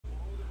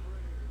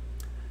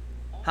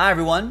Hi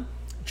everyone,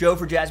 Joe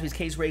for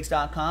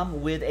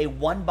JaspysCaseBreaks.com with a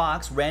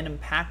one-box random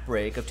pack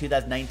break of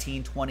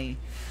 2019-20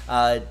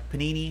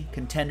 Panini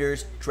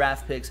Contenders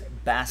Draft Picks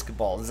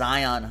Basketball.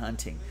 Zion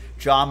hunting,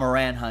 Ja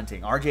Morant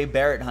hunting, RJ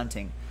Barrett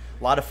hunting.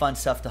 A lot of fun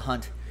stuff to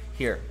hunt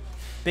here.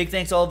 Big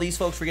thanks to all these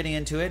folks for getting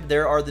into it.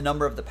 There are the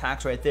number of the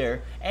packs right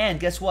there. And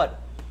guess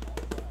what?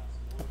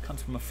 It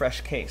comes from a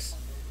fresh case.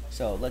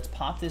 So let's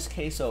pop this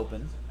case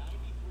open.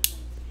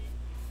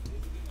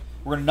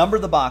 We're going to number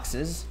the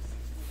boxes.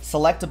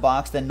 Select a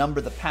box, then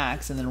number the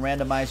packs, and then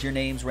randomize your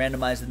names,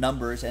 randomize the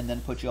numbers, and then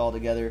put you all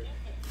together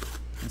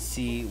and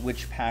see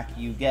which pack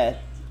you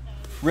get.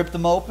 Rip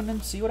them open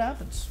and see what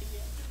happens.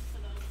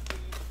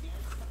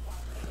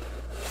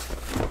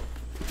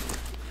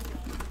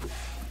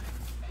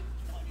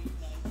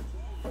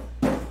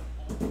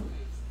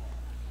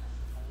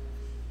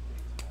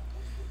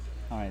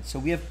 Alright, so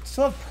we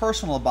still have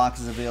personal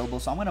boxes available,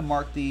 so I'm going to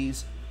mark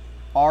these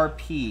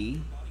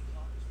RP1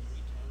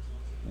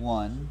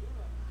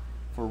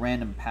 for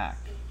random pack.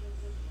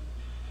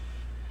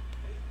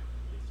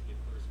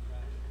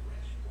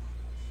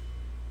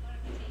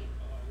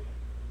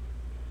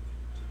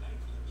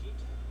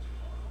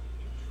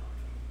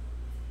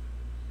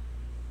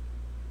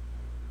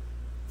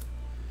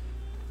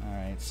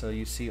 Alright, so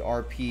you see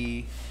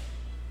RP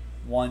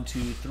 1, 2,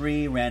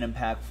 3, random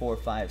pack 4,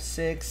 5,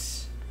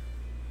 6.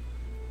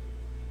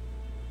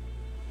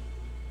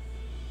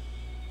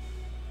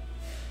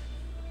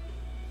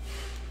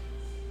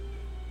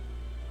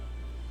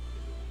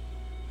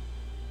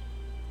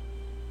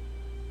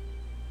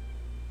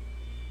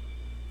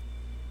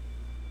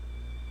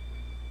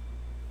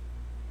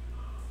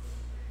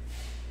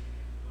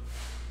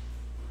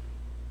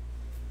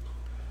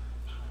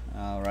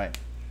 All right,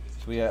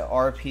 so we got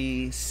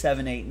RP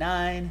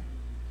 789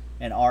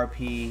 and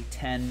RP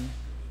 10.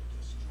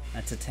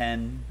 That's a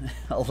 10,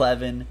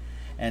 11,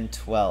 and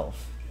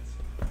 12.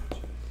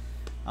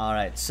 All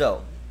right,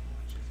 so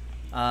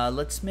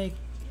let's make.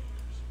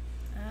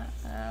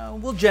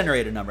 We'll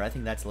generate a number. I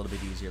think that's a little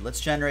bit easier. Let's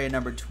generate a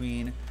number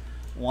between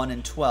 1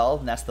 and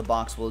 12, and that's the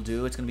box we'll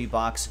do. It's going to be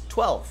box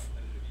 12.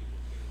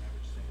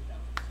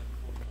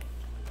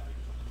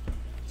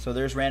 So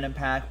there's random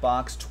pack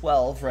box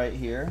 12 right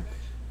here.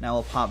 Now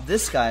we'll pop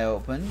this guy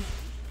open.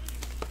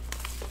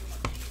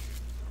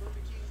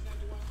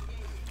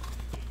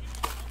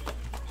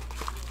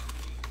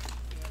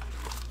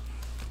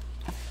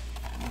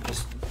 I'll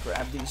just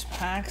grab these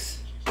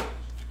packs,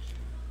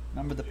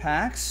 number the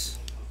packs.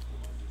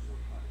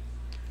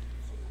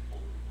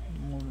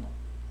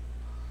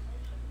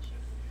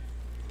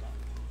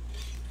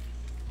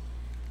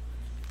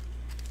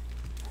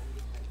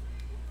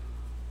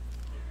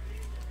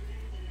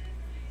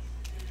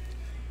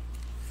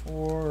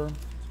 Four,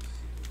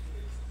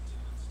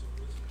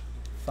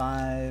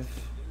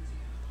 5,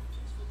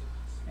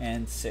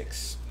 and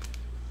 6.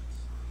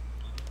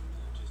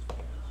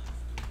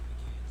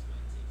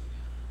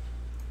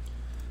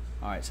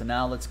 All right, so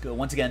now let's go.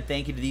 Once again,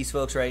 thank you to these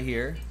folks right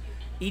here.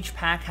 Each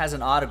pack has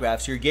an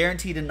autograph, so you're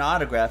guaranteed an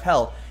autograph.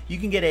 Hell, you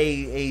can get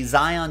a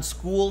Zion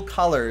School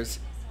Colors,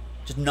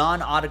 just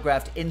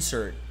non-autographed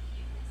insert,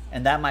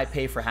 and that might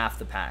pay for half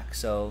the pack.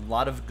 So a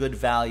lot of good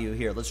value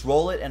here. Let's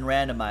roll it and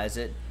randomize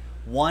it.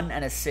 1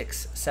 and a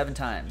 6, 7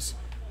 times.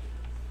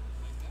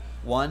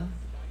 1,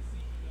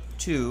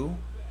 2,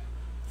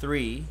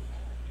 3,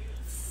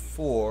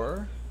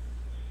 4,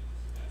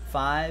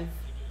 5,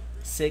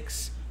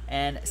 6,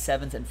 and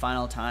 7th and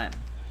final time.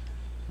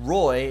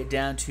 Roy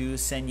down to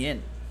Senyin.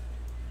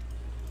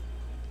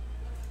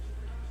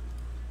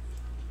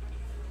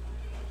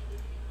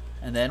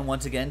 And then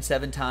once again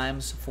 7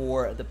 times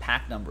for the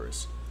pack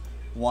numbers.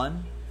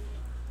 1,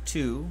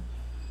 2,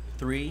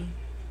 3,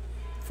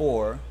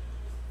 4,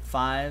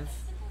 5,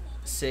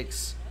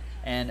 6,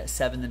 and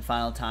 7th and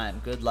final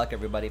time. Good luck,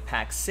 everybody.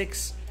 Pack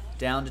 6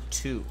 down to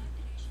 2.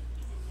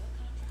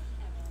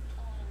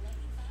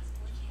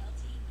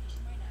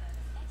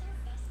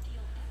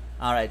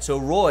 All right, so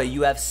Roy,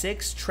 you have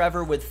 6,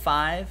 Trevor with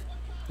 5,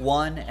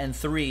 1, and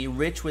 3,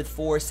 Rich with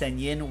 4,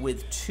 Senyin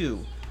with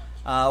 2.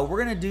 We're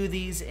going to do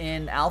these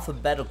in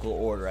alphabetical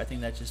order. I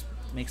think that just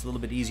makes it a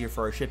little bit easier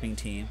for our shipping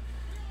team.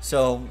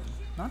 So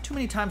not too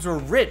many times where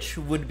Rich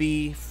would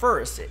be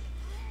first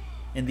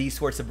in these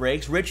sorts of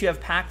breaks. Rich, you have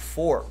pack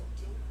 4.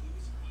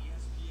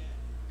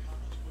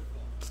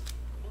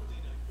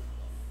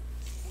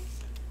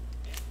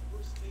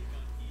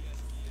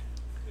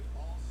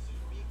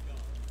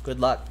 Good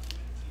luck.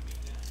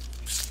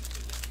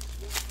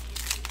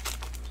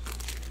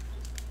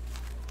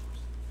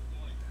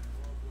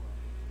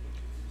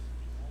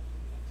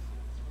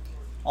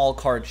 All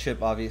card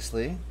ship,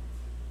 obviously.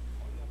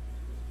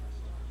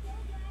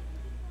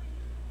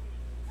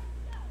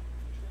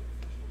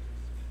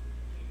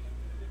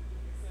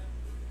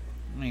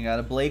 We got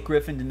a Blake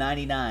Griffin to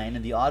 99,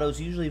 and the autos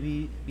usually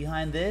be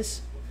behind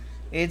this.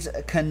 It's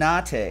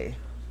Kanate.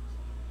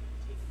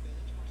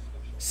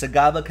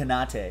 Sagaba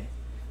Kanate.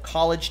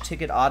 College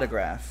ticket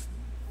autograph.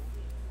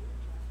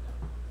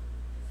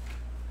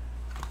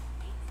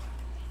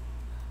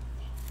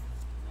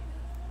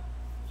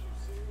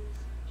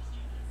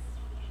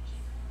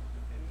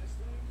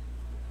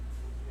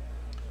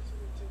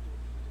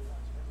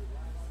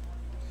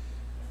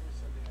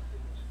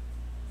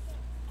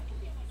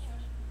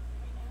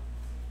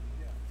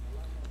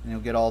 And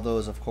you'll get all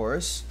those, of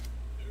course.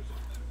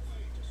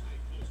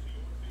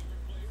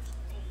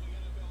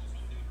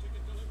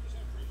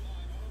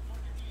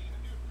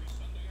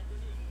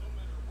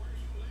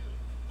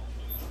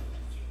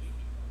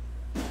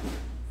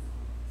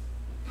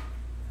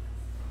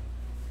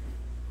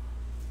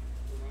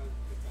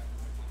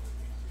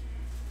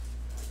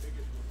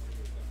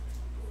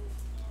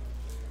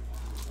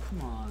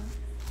 Come on.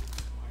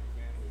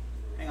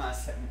 Hang on a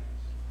second.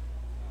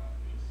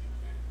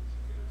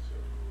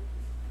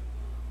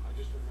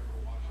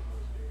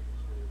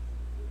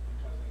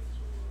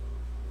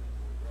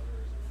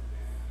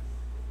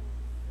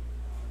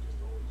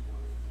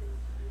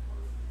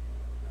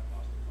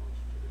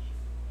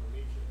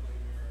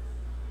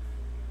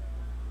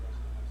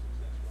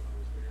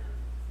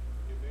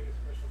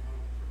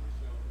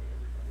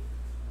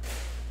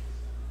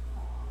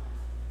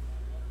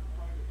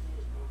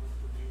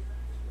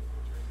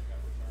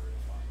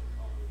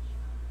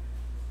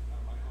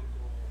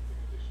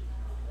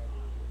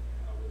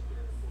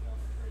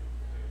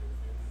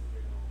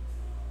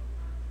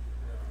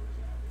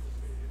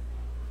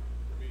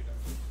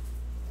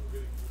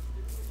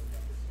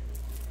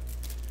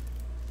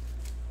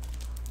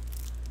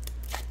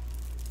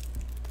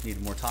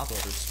 Needed more top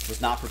loaders.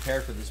 Was not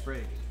prepared for this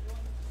break.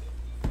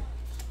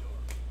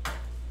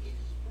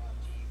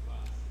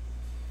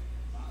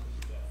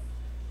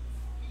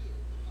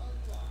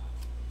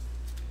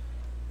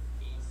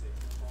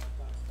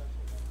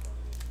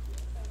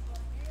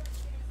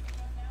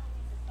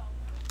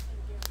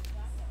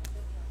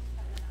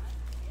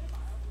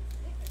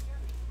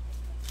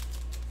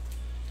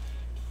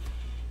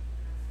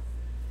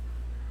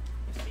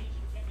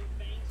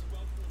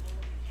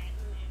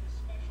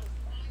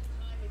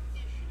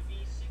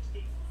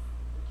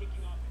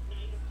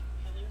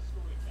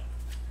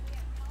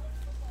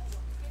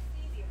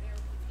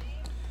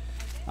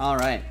 All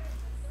right.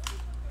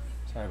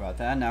 Sorry about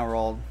that. Now we're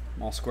all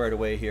squared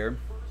away here.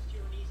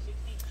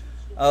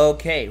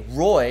 Okay,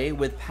 Roy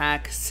with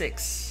pack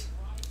 6.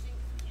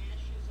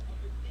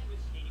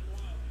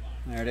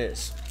 There it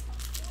is.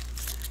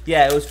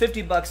 Yeah, it was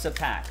 $50 a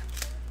pack.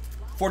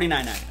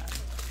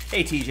 $49.99.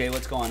 Hey TJ,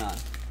 what's going on?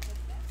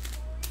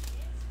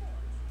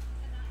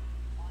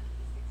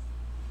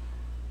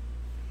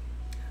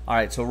 All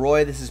right, so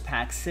Roy, this is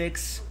pack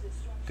 6.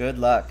 Good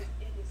luck.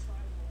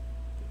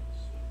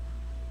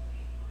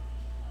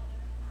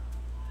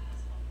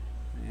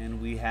 And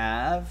we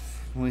have,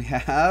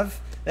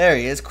 there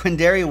he is,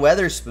 Quindary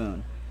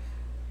Weatherspoon.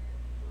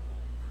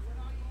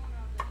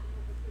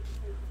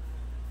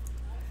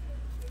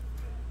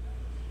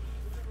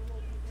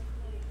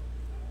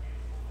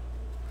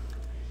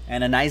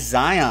 And a nice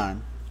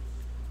Zion.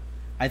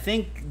 I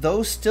think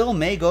those still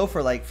may go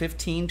for like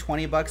 15,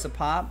 20 bucks a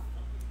pop.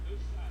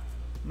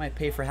 Might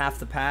pay for half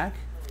the pack,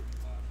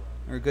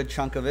 or a good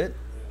chunk of it.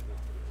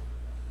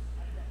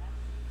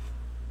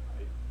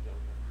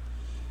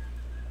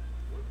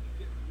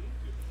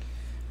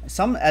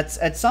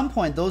 At some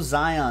point, those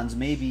Zions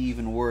may be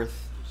even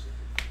worth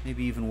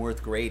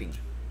grading.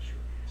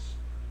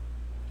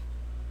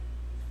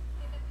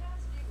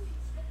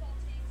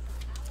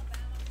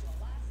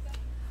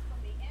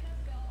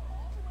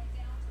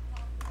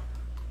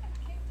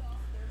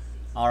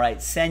 All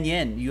right, Sen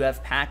Yin, you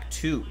have pack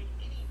 2.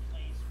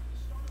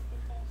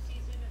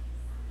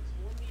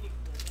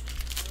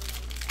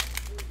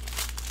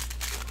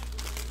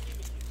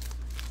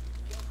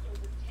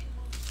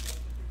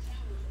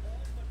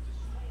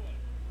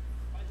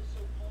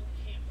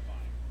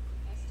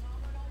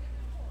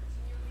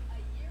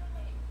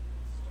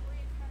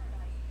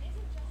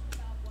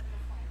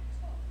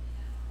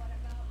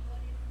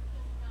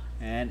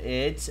 And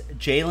it's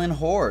Jalen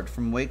Horde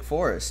from Wake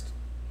Forest.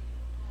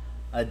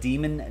 A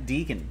Demon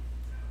Deacon.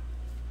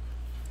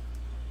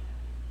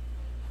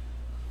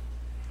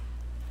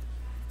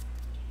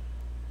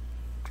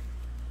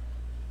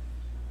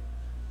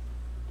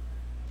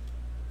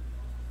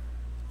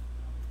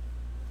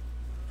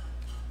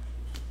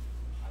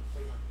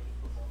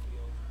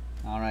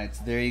 All right,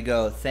 so there you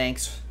go.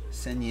 Thanks,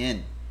 Sen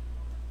Yin.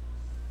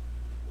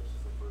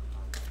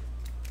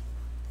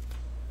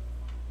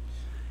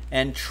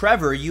 And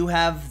Trevor, you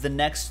have the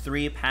next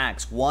 3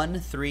 packs,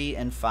 1, 3,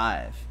 and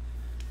 5.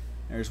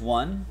 There's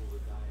 1,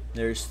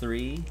 there's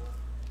 3,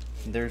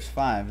 and there's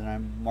 5. And I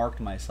marked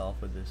myself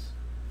with this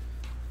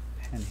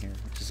pen here,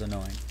 which is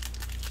annoying.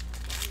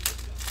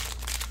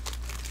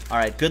 All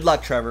right, good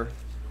luck, Trevor.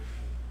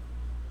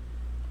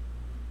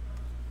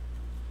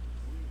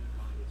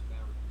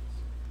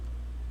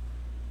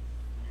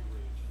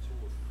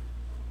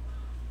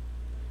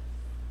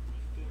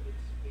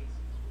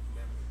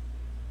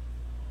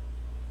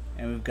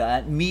 And we've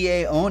got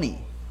Mie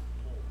Oni.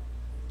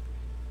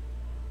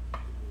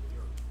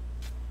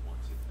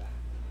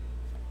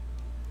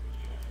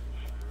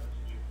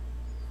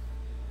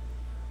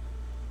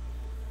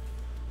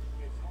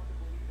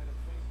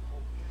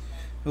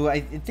 Who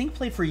I think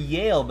played for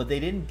Yale, but they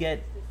didn't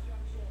get,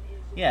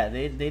 yeah,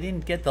 they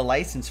didn't get the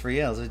license for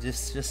Yale. So it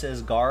just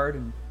says guard.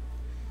 And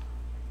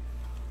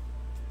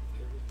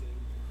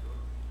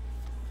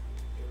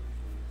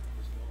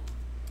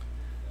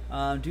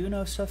Do you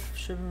know if stuff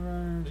is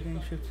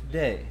getting shipped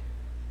today?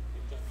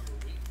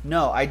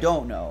 No, I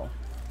don't know.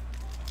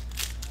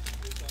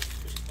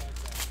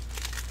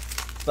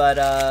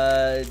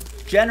 But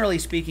generally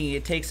speaking,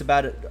 it takes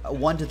about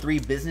 1 to 3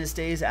 business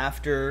days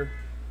after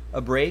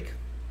a break.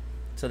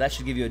 So that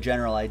should give you a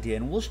general idea.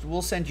 And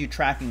we'll send you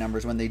tracking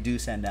numbers when they do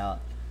send out.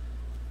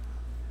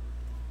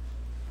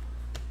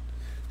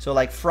 So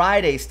like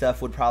Friday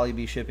stuff would probably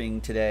be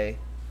shipping today.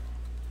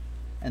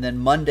 And then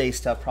Monday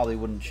stuff probably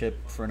wouldn't ship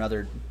for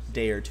another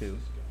day or two.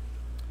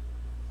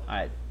 All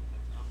right.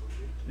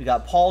 We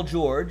got Paul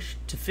George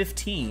to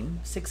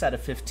 15, 6 out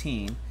of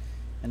 15.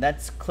 And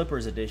that's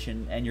Clippers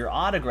edition. And your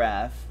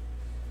autograph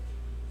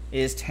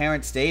is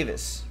Terrence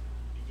Davis.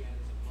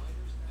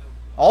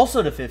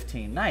 Also to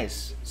 15.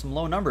 Nice. Some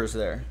low numbers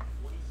there.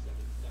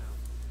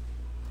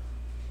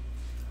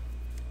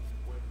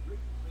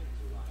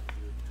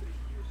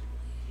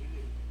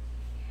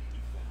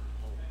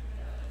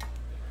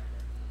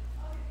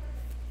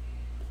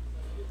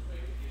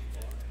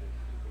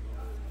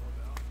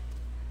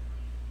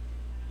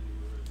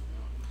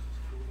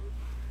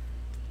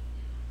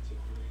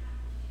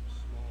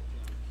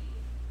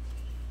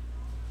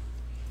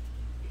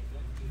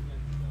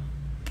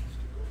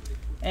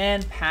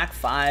 And pack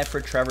 5 for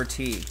Trevor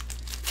T.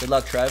 Good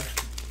luck, Trev.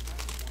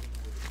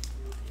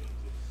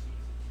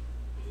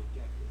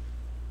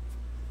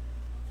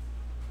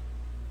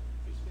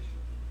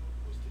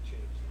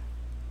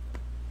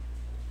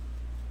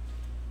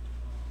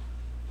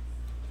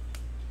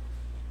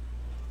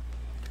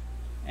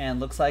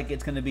 And looks like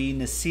it's going to be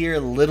Nasir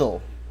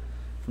Little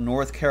from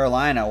North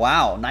Carolina.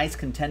 Wow, nice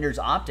Contenders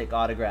Optic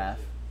autograph.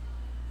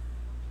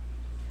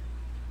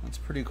 That's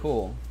pretty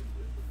cool.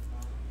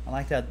 I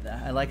like that.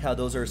 I like how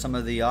those are some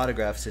of the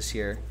autographs this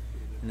year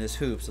in this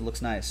hoops. It looks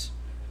nice.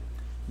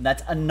 And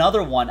that's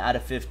another 1 out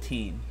of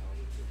 15.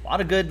 A lot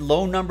of good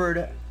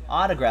low-numbered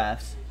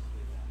autographs,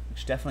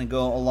 which definitely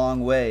go a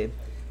long way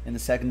in the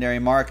secondary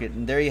market.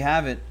 And there you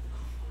have it.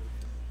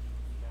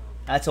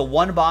 That's a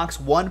 1-box,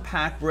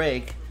 1-pack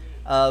break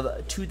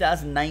of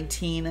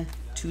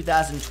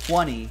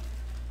 2019-2020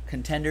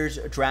 Contenders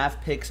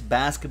Draft Picks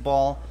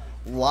basketball.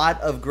 A lot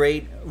of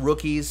great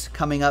rookies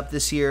coming up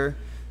this year.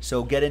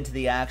 So get into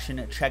the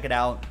action, check it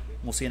out.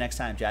 We'll see you next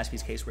time.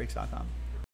 JaspysCaseBreaks.com.